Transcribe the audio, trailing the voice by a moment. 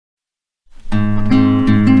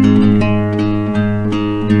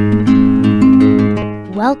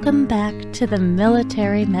Welcome back to the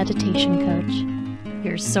Military Meditation Coach,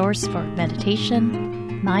 your source for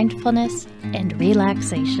meditation, mindfulness, and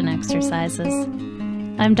relaxation exercises.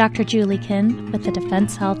 I'm Dr. Julie Kinn with the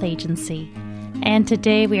Defense Health Agency, and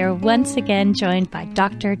today we are once again joined by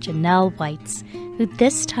Dr. Genelle Weits, who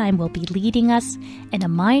this time will be leading us in a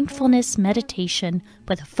mindfulness meditation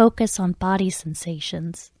with a focus on body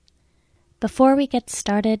sensations. Before we get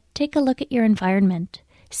started, take a look at your environment.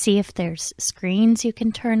 See if there's screens you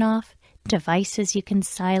can turn off, devices you can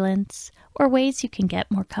silence, or ways you can get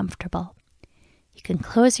more comfortable. You can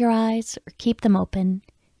close your eyes or keep them open.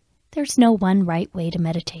 There's no one right way to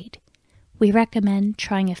meditate. We recommend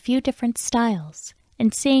trying a few different styles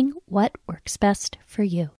and seeing what works best for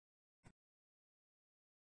you.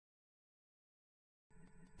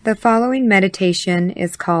 The following meditation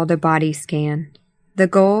is called a body scan. The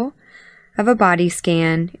goal of a body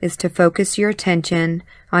scan is to focus your attention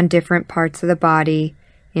on different parts of the body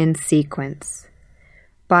in sequence.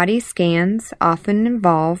 Body scans often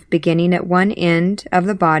involve beginning at one end of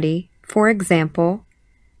the body, for example,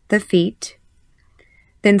 the feet,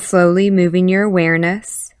 then slowly moving your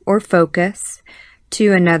awareness or focus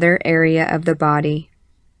to another area of the body.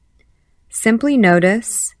 Simply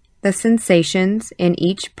notice the sensations in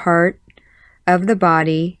each part of the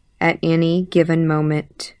body at any given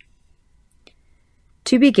moment.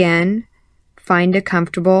 To begin, find a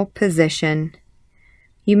comfortable position.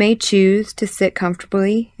 You may choose to sit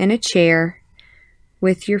comfortably in a chair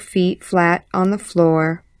with your feet flat on the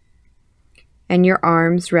floor and your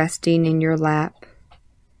arms resting in your lap.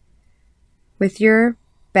 With your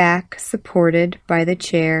back supported by the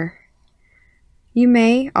chair, you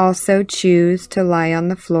may also choose to lie on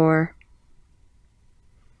the floor.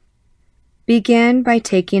 Begin by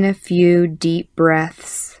taking a few deep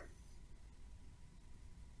breaths.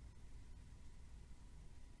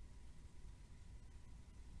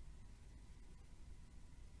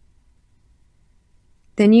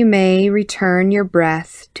 Then you may return your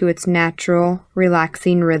breath to its natural,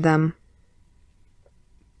 relaxing rhythm.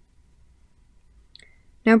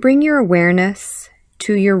 Now bring your awareness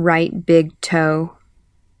to your right big toe.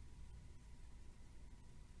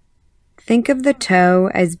 Think of the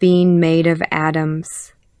toe as being made of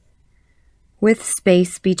atoms, with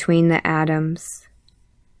space between the atoms,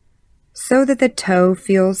 so that the toe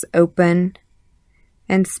feels open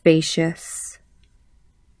and spacious.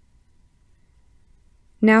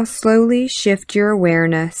 Now slowly shift your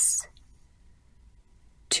awareness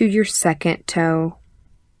to your second toe,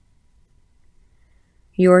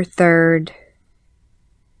 your third,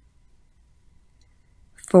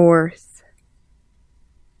 fourth,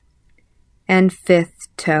 and fifth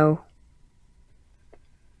toe.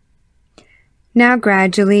 Now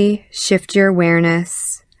gradually shift your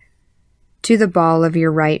awareness to the ball of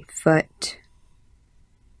your right foot,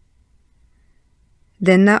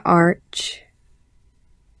 then the arch,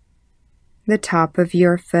 the top of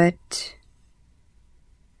your foot,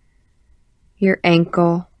 your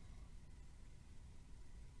ankle,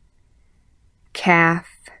 calf,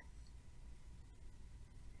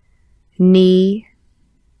 knee,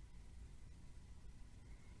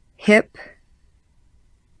 hip,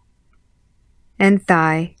 and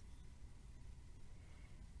thigh.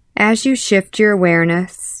 As you shift your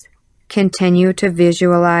awareness, continue to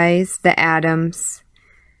visualize the atoms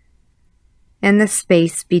and the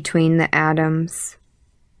space between the atoms.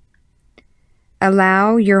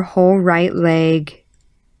 Allow your whole right leg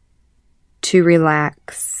to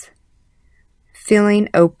relax, feeling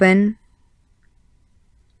open,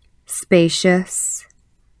 spacious,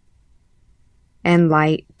 and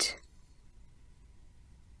light.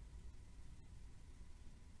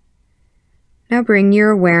 Now bring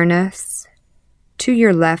your awareness to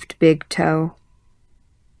your left big toe.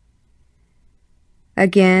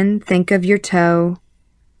 Again, think of your toe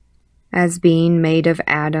as being made of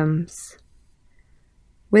atoms,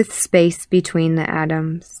 with space between the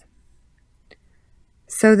atoms,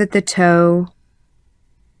 so that the toe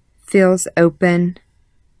feels open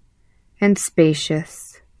and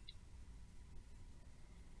spacious.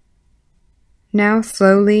 Now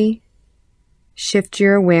slowly shift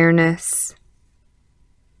your awareness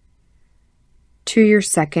to your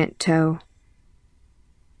second toe,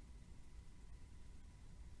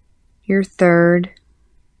 your third,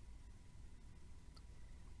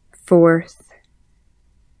 fourth,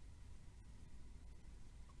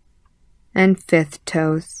 and fifth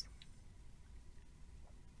toes.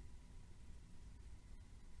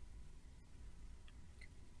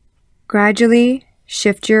 Gradually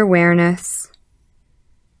shift your awareness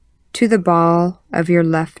to the ball of your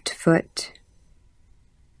left foot,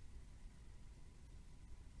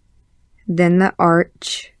 then the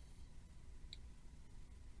arch,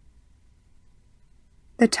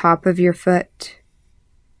 the top of your foot,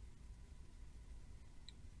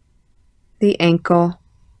 the ankle,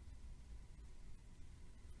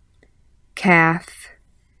 calf,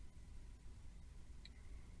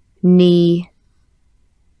 knee,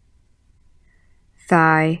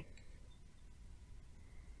 thigh,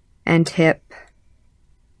 and hip.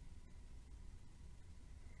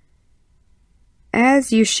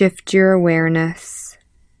 As you shift your awareness,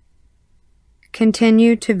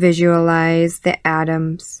 continue to visualize the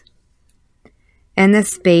atoms and the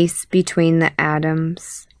space between the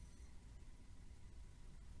atoms.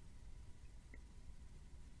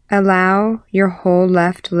 Allow your whole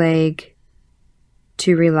left leg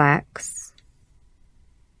to relax,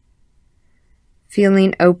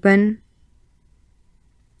 feeling open,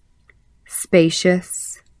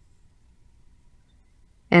 spacious,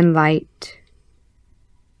 and light.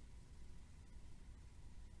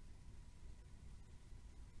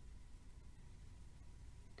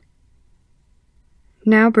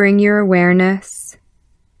 Now bring your awareness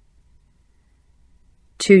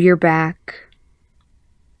to your back.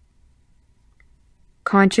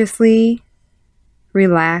 Consciously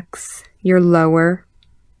relax your lower,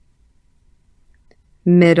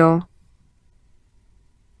 middle,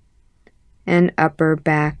 and upper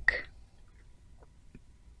back.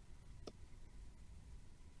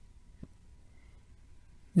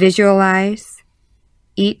 Visualize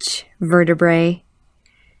each vertebrae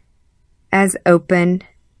as open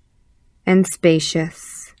and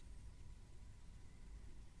spacious.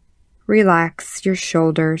 Relax your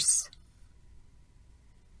shoulders.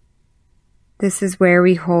 This is where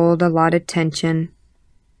we hold a lot of tension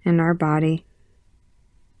in our body.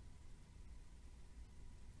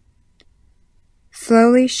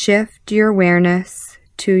 Slowly shift your awareness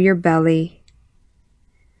to your belly.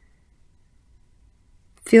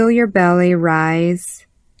 Feel your belly rise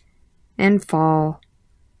and fall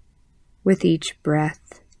with each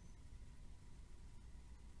breath.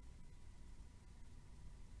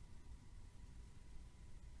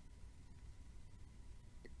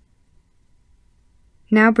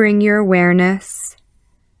 Now bring your awareness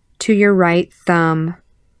to your right thumb,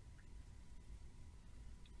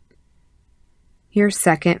 your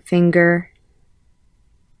second finger,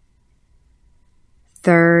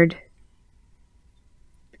 third,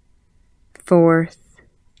 fourth,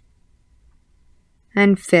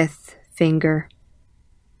 and fifth finger.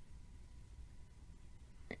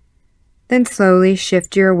 Then slowly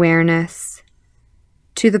shift your awareness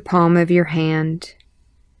to the palm of your hand,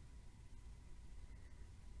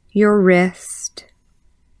 your wrist,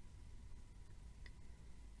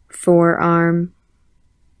 forearm,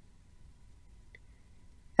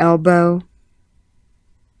 elbow,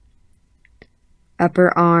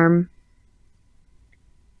 upper arm,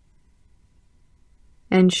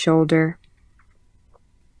 and shoulder.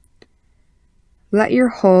 Let your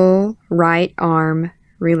whole right arm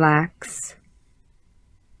relax.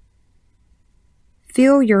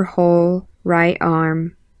 Feel your whole right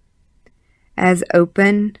arm as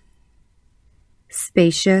open,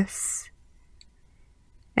 spacious,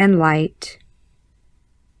 and light.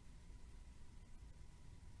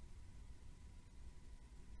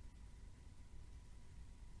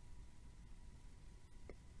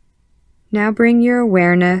 Now bring your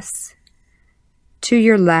awareness to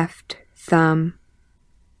your left thumb,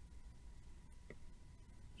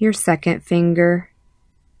 your second finger,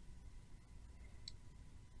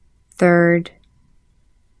 third,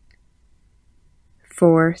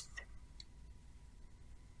 fourth,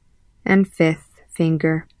 and fifth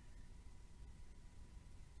finger.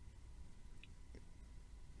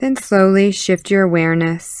 Then slowly shift your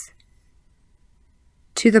awareness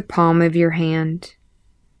to the palm of your hand,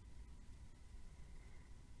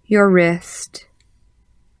 your wrist,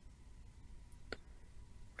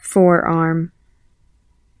 forearm,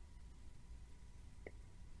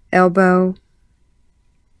 elbow,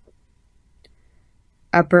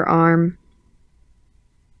 upper arm,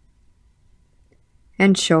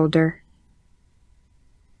 and shoulder.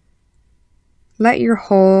 Let your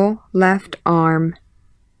whole left arm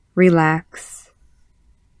relax.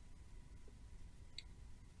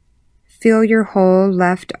 Feel your whole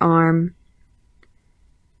left arm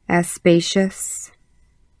as spacious,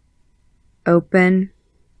 open,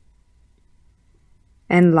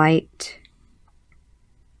 and light.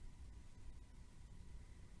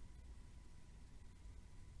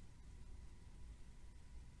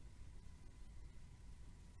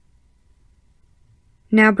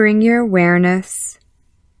 Now bring your awareness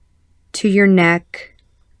to your neck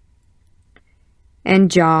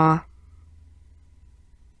and jaw.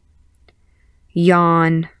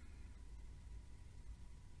 yawn.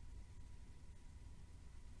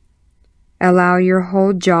 Allow your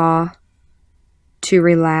whole jaw to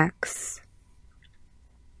relax.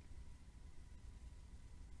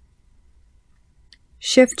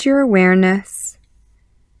 Shift your awareness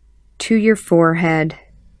to your forehead.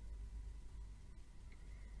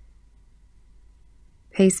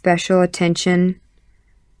 Pay special attention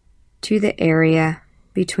to the area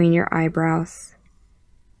between your eyebrows.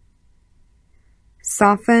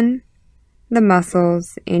 Soften the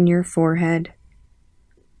muscles in your forehead,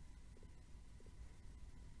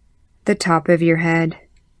 the top of your head,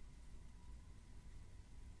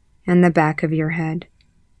 and the back of your head.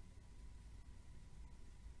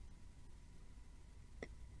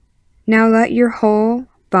 Now let your whole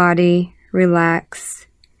body relax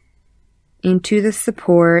into the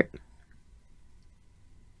support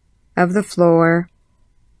of the floor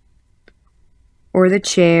or the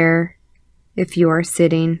chair if you are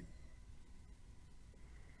sitting.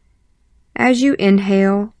 As you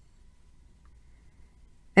inhale,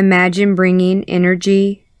 imagine bringing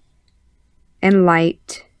energy and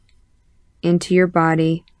light into your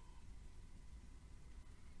body.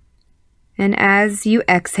 And as you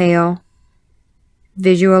exhale,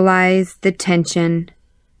 visualize the tension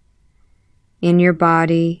in your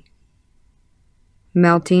body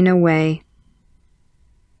melting away.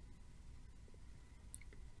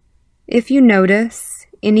 If you notice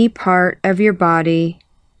any part of your body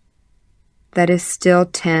that is still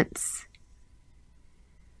tense,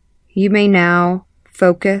 you may now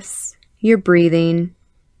focus your breathing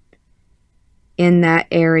in that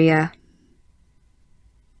area,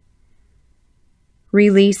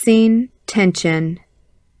 releasing tension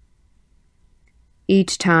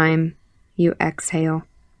each time you exhale.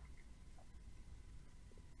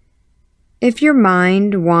 If your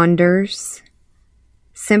mind wanders,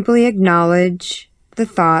 simply acknowledge the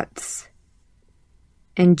thoughts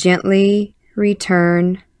and gently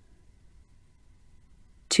return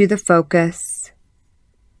to the focus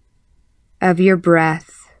of your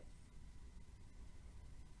breath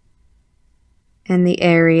and the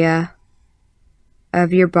area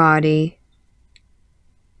of your body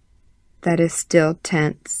that is still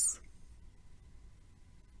tense.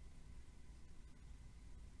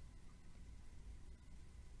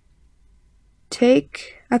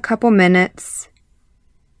 Take a couple minutes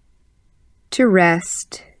to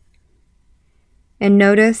rest and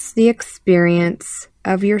notice the experience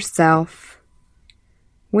of yourself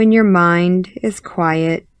when your mind is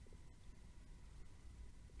quiet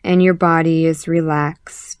and your body is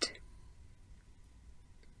relaxed.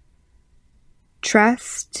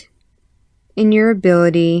 Trust in your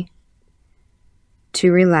ability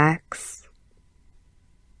to relax.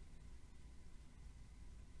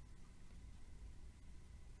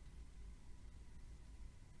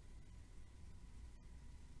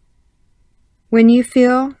 When you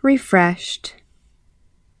feel refreshed,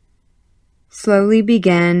 slowly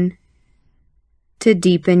begin to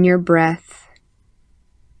deepen your breath.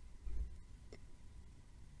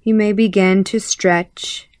 You may begin to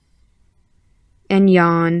stretch and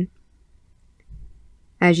yawn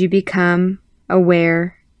as you become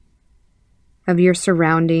aware of your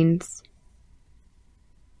surroundings.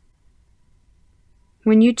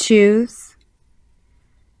 When you choose,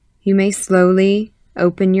 you may slowly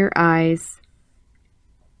open your eyes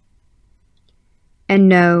and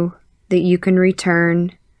know that you can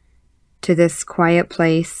return to this quiet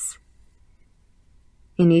place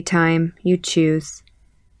anytime you choose.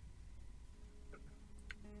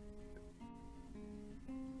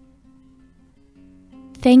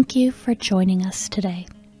 Thank you for joining us today.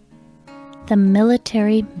 The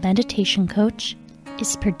Military Meditation Coach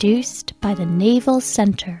is produced by the Naval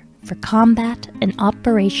Center for Combat and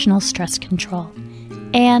Operational Stress Control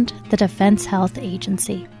and the Defense Health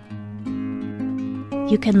Agency.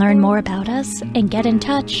 You can learn more about us and get in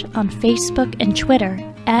touch on Facebook and Twitter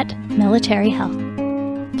at Military Health.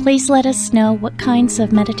 Please let us know what kinds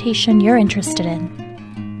of meditation you're interested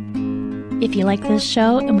in. If you like this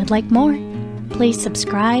show and would like more, please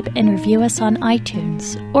subscribe and review us on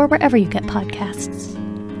iTunes or wherever you get podcasts.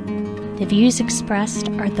 The views expressed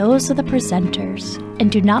are those of the presenters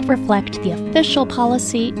and do not reflect the official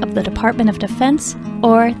policy of the Department of Defense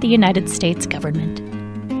or the United States government.